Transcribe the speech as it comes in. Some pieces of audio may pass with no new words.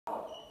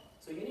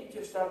So you need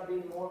to start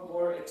being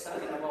more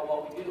excited about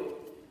what we do.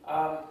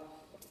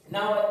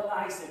 Now I'm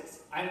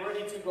licensed. I'm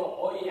ready to go.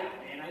 Oh yeah,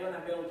 man, I'm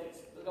gonna build this.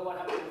 Look at what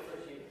happened in the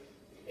first year.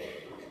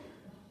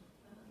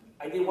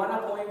 I did one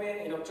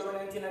appointment in October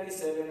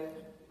 1997,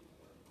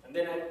 and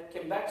then I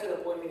came back to the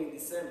appointment in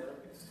December.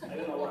 I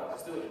don't know what I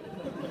was doing.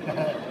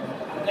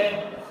 And then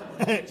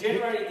in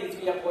January I did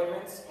 3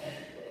 appointments.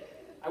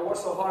 I worked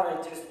so hard,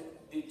 I just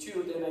did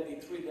 2, then I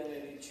did 3, then I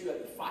did 2, I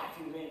did 5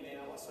 in May, man,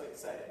 I was so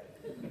excited.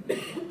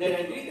 Then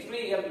I did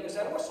 3, because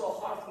I worked so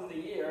hard through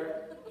the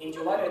year. In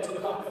July I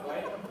took off,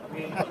 right? I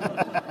mean,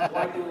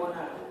 why do you want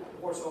to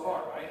work so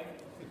hard, right?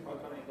 How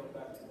can I go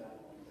back to that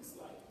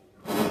slide?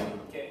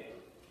 Okay.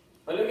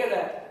 But look at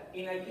that.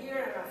 In a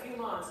year and a few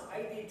months,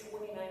 I did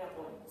 29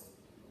 appointments.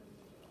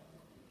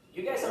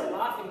 You guys are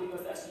laughing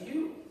because that's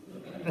you.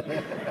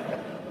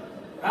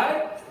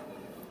 Right?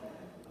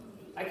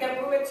 I can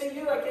prove it to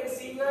you. I can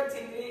see your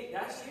activity.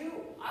 That's you.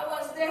 I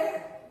was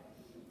there.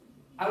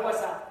 I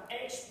was an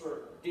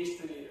expert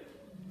distributor.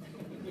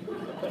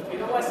 You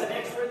know what's an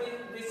expert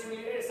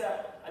distributor? It's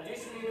a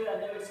distributor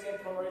that never gets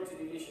promoted to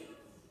division.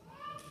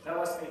 That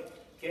was me.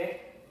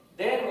 Okay?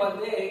 Then one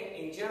day,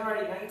 in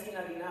January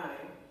 1999,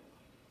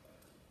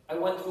 I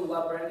went through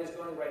what Brand is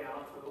going right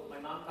now through. My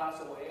mom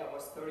passed away. I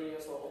was 30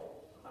 years old.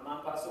 My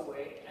mom passed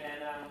away,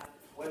 and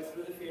went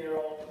through the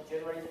funeral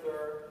January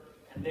 3rd,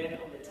 and then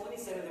on the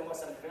 27th there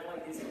was an event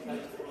like this in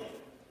California.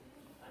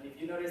 And if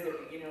you notice the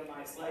beginning of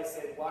my slide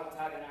said walk,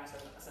 tag, and ask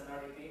as an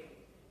RVP.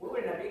 We were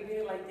in a big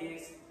meeting like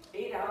this,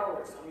 8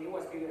 hours. I mean, it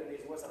was bigger than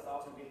this. It was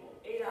 1,000 people.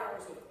 8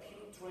 hours of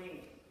pure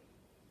training.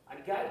 A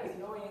guy with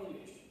no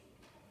English.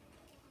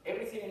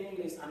 Everything in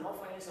English and no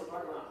financial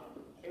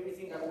background.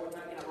 Everything that we're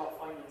talking about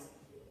finance.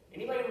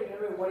 Anybody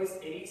remember what is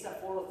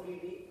ERISA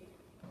 403B?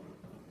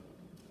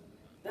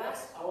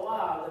 That's a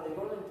law that the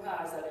government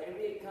passed that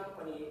every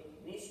company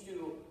needs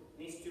to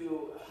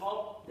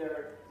help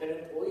their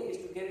employees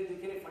to get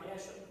educated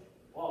financially.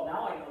 Well,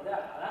 now I know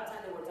that. At that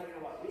time they were talking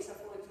about ERISA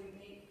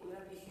 403B, we're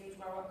going to be huge.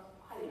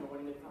 I didn't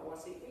know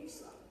what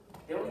ERISA.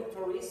 The only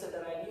Teresa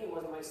that I knew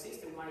was my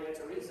sister, Maria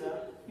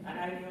Teresa, and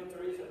I knew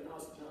Teresa. No,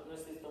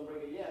 sis, don't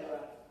break it yet.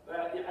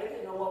 But I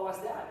didn't know what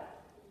was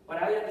that.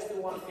 But I understood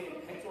one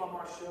thing. Hector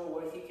Lamar showed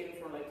where he came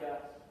from, like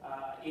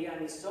Ian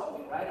is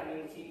showing, right? I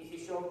mean, he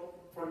showed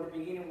from the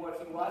beginning where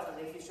he was, and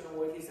then he showed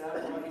where he's at.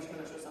 Or he's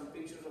going to show some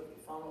pictures of the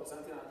farm or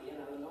something at the end.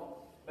 I don't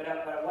know. But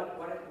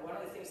one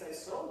of the things I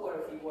saw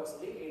where he was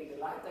living, the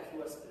life that he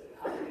was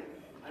having,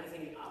 and I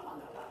think I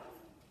want that life.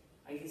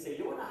 And he said,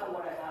 you want to have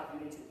what I have,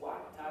 you need to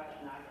walk, talk,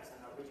 and act as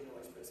an original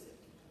vice president.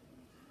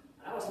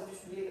 And I was a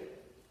distributor.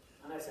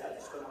 And I said, I'm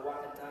just going to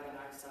walk and talk and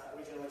act as an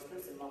original vice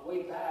president. On my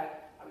way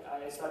back,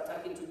 I started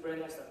talking to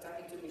Brenda, I started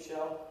talking to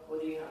Michelle,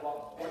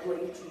 about what do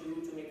I need to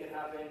do to make it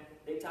happen.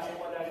 They tell me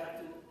what I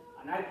have to do.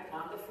 And I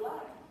plant the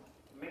flag,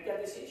 make that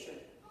decision.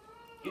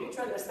 You need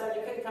to understand,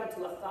 you can come to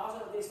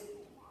 1,000 of these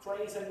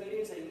trainings and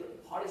meetings, and your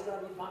heart is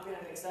going to be pumping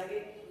and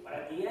excited. But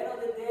at the end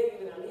of the day,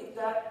 you're going to leave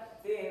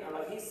that thing, and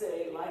like he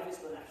said, life is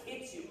going to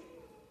hit you.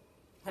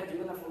 And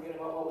you're going to forget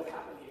about what would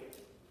happen here.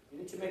 You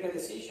need to make a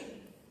decision.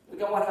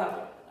 Look at what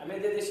happened. I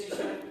made the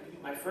decision,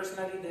 my first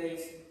 90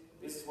 days,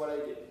 this is what I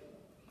did.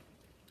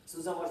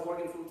 Susan was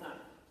working full time.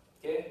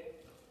 Okay?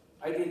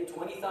 I did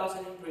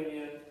 20,000 in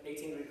premium,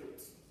 18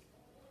 recruits.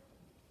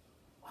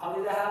 How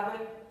did that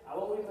happen? I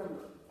won't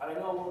remember. But I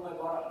know I worked my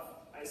butt off.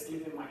 I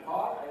sleep in my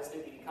car, I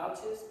sleep in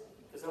couches,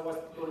 because I was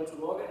going to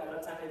Logan. At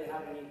that time I didn't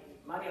have any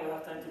money. I don't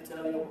have time to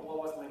tell you what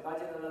was my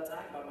budget at that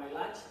time. But my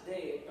lunch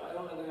day, I'm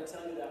only going to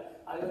tell you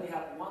that I only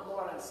have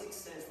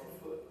 $1.06 for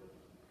food.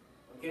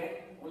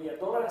 Okay? Only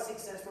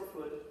 $1.06 for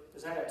food,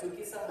 because I got 2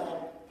 kids at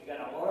home, I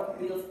got a lot of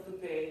bills to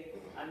pay,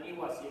 and it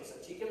was, yes,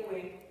 a chicken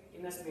wing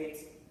in a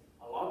Smith's,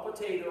 a long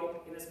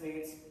potato in a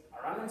Smith's,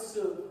 a ramen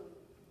soup,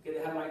 okay,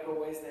 they had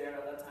microwaves there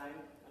at that time,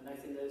 and I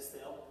think there is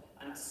still,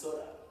 and a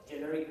soda,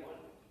 generic one,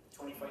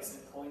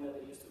 25-cent coin that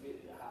they used to be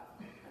have,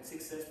 and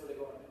 6 cents for the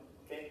government,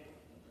 okay?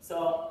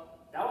 So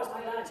that was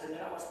my lunch, and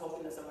then I was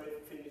hoping that somebody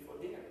would feed me for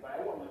dinner, but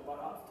I worked my butt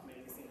off to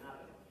make this thing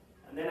happen.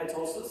 And then I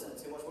told Susan,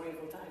 she was working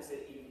full time, I said,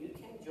 if you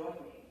can join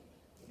me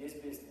in this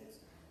business,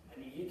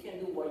 and if you can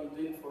do what you're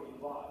doing for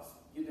your boss,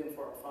 you're doing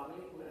for our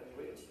family, we're going to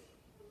be rich.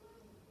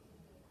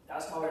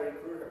 That's how I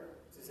recruited her.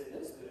 She said,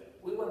 let's do it.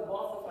 We went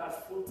both of us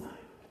full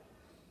time,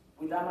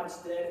 with that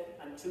much debt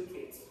and 2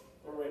 kids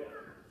already,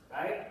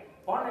 right?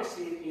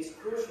 Partnership is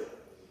crucial.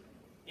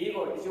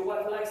 Igor, is your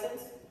wife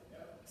licensed?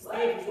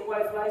 Steve, is your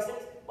wife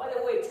licensed? By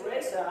the way,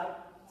 Teresa,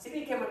 she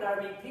became an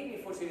RVP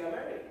before she got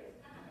married.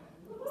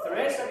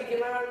 Teresa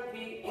became an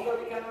RVP, Igor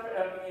became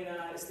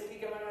Steve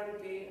became an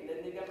RVP, and then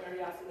they got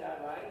married after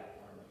that, right?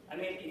 I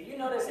mean, if you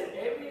notice that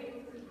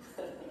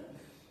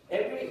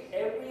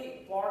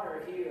every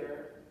partner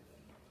here,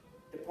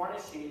 the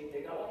partnership,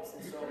 they got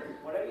licensed. So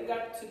whatever you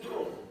got to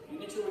do, you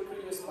need to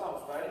recruit your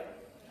spouse, right?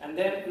 And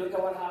then look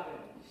at what happened.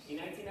 In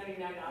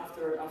 1999,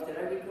 after I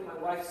recruited my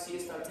wife, she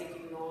started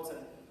taking notes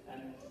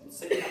and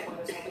setting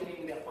appointments, helping me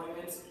with the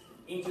appointments.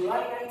 In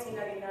July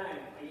 1999,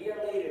 a year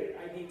later,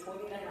 I did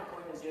 29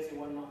 appointments just in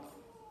 1 month.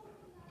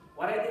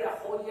 What I did a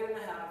whole year and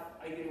a half,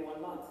 I did in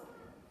 1 month.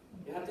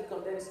 You have to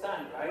condense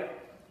time, right?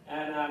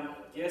 And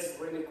just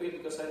really quick,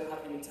 because I don't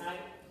have any time.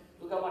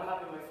 Look at what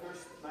happened in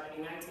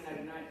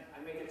 1999. I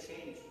made a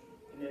change.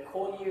 In the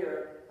whole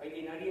year, I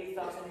did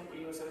 98,000 in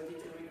recruits, 72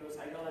 recruits.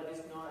 I know that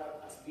this is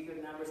not as big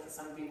numbers as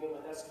some people,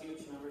 but that's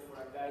huge numbers for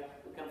a guy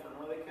who comes from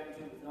another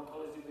country with no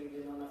college degree,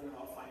 they know nothing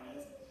about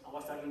finance, and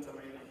was talking to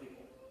American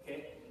people.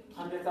 Okay?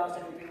 100,000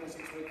 in recruits,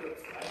 6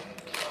 recruits, right?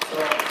 So,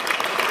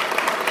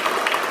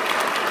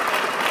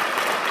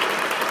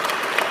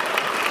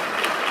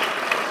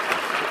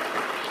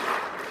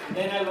 and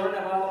then I learned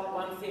about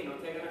one thing,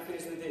 okay, I'm going to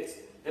finish with this.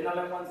 Then I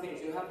learned one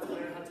thing, you have to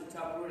learn how to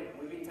top recruiting.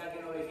 We've been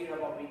talking over here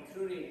about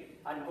recruiting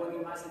and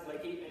going massive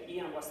like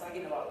Ian was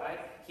talking about, right?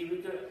 He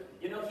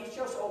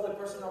chose all the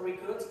personal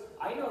recruits.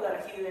 I know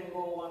that he didn't go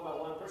one by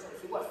one person,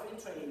 he was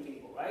field training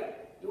people, right?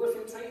 He was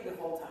field training the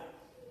whole time,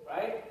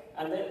 right?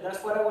 And then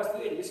that's what I was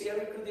doing. You see, I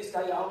recruit this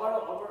guy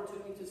Alvaro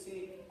took me to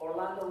see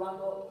Orlando,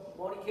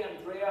 Monica,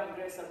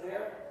 Andrea's are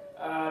there.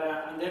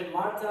 And then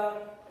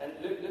Marta, and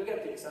look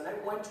at this. And I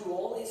went to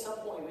all these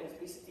appointments,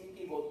 visiting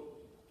people,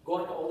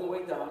 going all the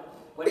way down.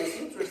 But it's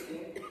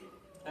interesting,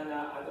 and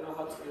I don't know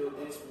how to do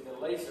this with the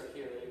laser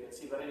here that you can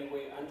see, but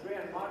anyway,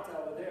 Andrea and Marta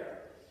over there,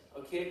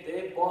 okay,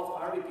 they both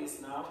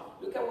RVPs now.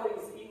 Look at what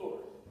is Igor.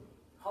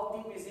 How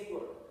deep is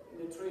Igor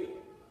in the tree?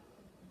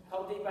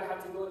 How deep I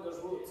have to go in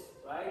those roots,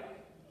 right?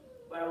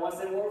 But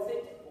was it worth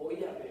it? Oh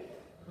yeah,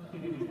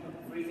 baby.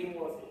 Everything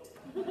worth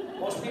it.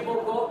 Most people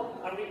go,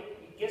 and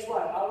guess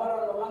what?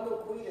 Alvaro and Orlando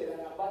quit,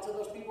 and a bunch of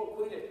those people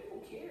quit. Who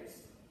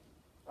cares?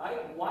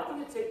 Right? Why do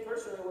you take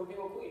personally when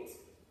people quit?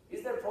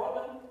 Is there a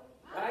problem?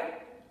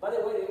 Right? By the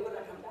way, they're going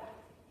to come back.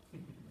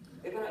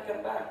 They're going to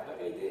come back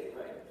like I did,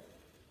 right?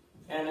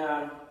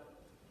 And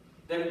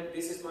then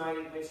this is my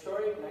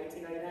story.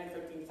 1999,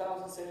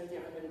 13,000, 17,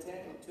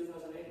 110. In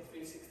 2008,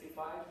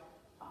 365.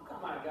 How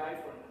come a guy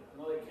from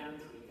another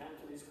country came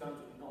to this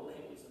country, no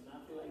language and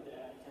nothing like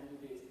that, can do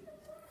this?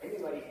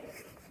 Anybody can.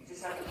 You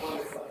just have to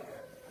qualify.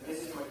 And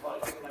this is my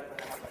quality.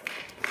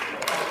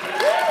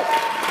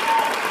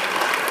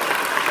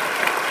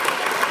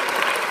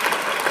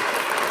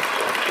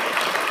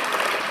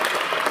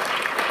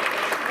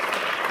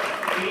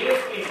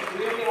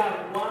 We only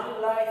have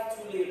one life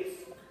to live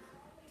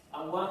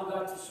and one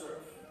God to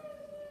serve.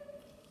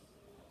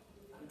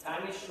 And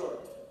time is short.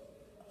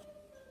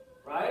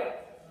 Right?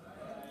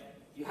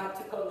 You have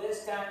to call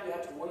this time, you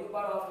have to work your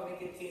butt off and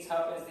making things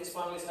happen. This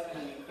family is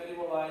having an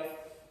incredible life.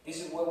 This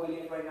is where we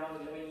live right now.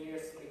 11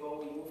 years ago,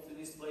 we moved to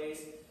this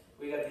place.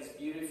 We got this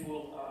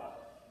beautiful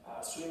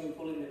swimming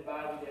pool in the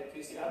back with the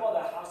electricity. I bought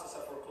that house as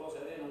a foreclosure.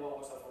 I didn't know what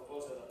was a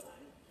foreclosure at that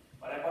time.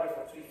 But I bought it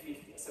for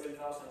 $350, a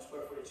 7,000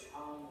 square footage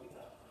home with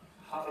a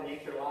half an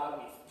acre lot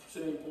with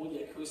swimming pool,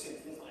 jacuzzi, and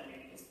things like that.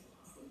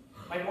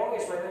 My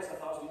mortgage right now is $1,000.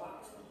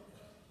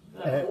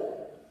 Isn't that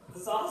cool?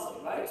 It's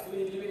awesome, right? To be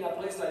living in a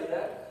place like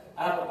that.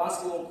 I have a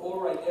basketball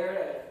court right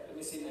there. Let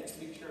me see next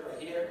picture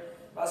right here.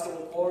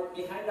 Basketball court.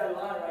 Behind that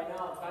lot right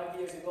now, 5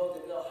 years ago,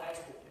 they built high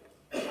school.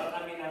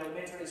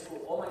 Elementary school.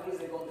 All my kids,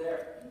 they go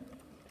there.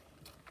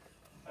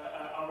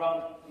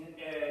 Around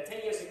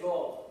 10 years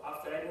ago,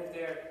 after I moved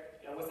there,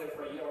 I was there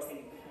for a year, I was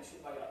thinking, man, I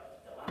should buy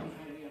the land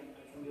behind me and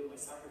I can build my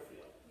soccer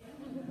field.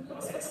 I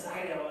was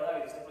excited about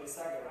that because I play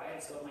soccer, right?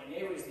 So my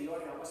neighbor is the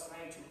owner. I was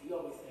trying to deal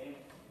with him.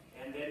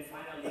 And then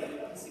finally,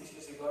 6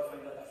 years ago, I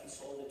found out that he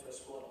sold it to a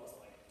school. I was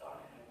like, darn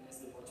it, I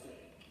missed the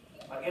opportunity.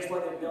 But guess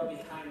what they built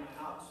behind my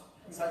house?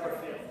 Soccer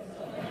field.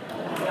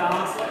 Yeah,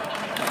 awesome.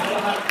 I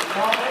don't have to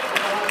know it.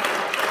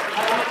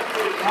 I don't have to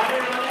put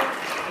water on it.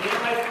 And you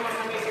know the most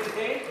amazing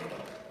thing?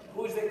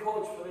 Who is the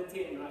coach for the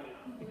team right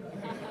now?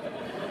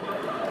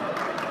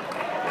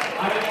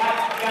 I mean, you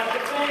have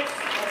to fix.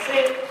 That's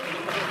it.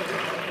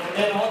 And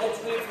then all the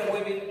tweets that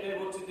we've been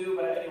able to do.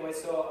 But anyway,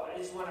 so I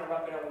just want to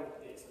wrap it up with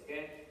this,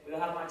 okay? We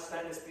don't have much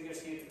time, the speakers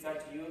here, to talk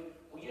to you.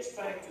 We're just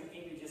trying to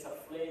give you just a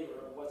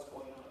flavor of what's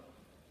going on.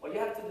 What you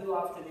have to do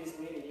after this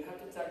meeting, you have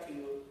to talk to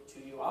your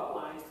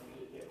uplines, to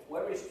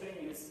whoever is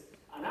training you,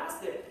 and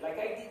ask them, like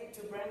I did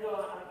to Brenda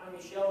and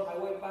Michelle on my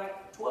way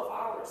back, 12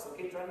 hours,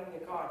 okay, driving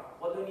the car.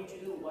 What do I need to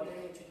do? What do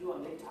I need to do?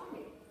 And they tell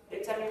me. They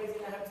tell me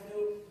everything I have to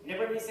do.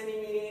 Never miss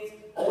any meetings.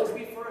 Always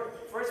be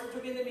first to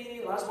be in the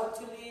meeting, last one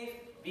to leave.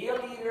 Be a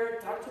leader,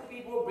 talk to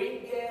people,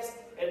 bring guests,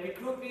 and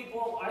recruit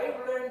people. I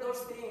learned those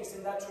things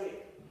in that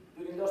trip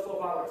during those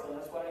 12 hours, and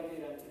that's what I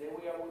did. And today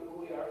we are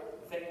who we are.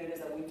 Thank goodness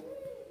that we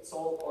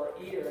sold our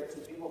ear to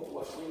people who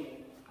are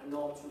winning and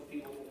not to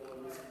people who are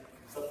losing.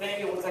 So thank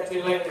you. It was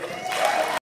actually later.